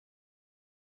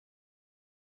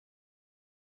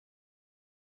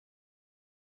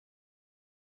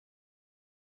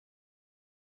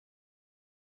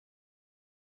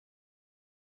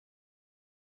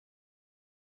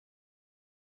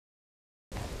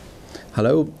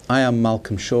Hello, I am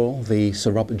Malcolm Shaw, the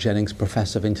Sir Robert Jennings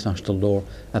Professor of International Law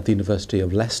at the University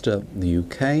of Leicester, the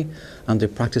UK, and a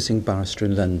practising barrister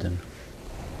in London.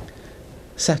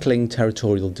 Settling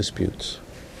territorial disputes.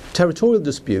 Territorial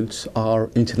disputes are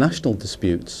international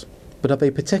disputes, but have a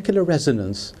particular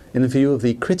resonance in view of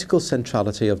the critical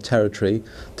centrality of territory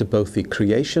to both the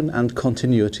creation and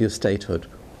continuity of statehood.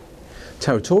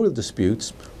 Territorial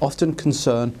disputes often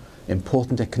concern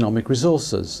important economic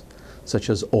resources, such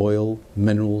as oil,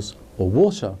 minerals or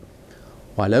water,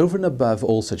 while over and above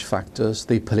all such factors,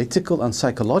 the political and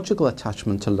psychological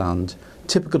attachment to land,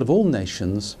 typical of all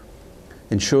nations,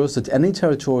 ensures that any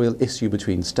territorial issue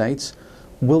between states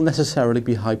will necessarily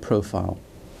be high profile.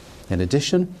 In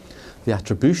addition, the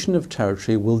attribution of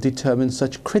territory will determine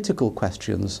such critical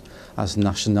questions as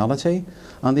nationality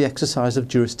and the exercise of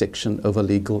jurisdiction over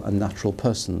legal and natural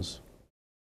persons.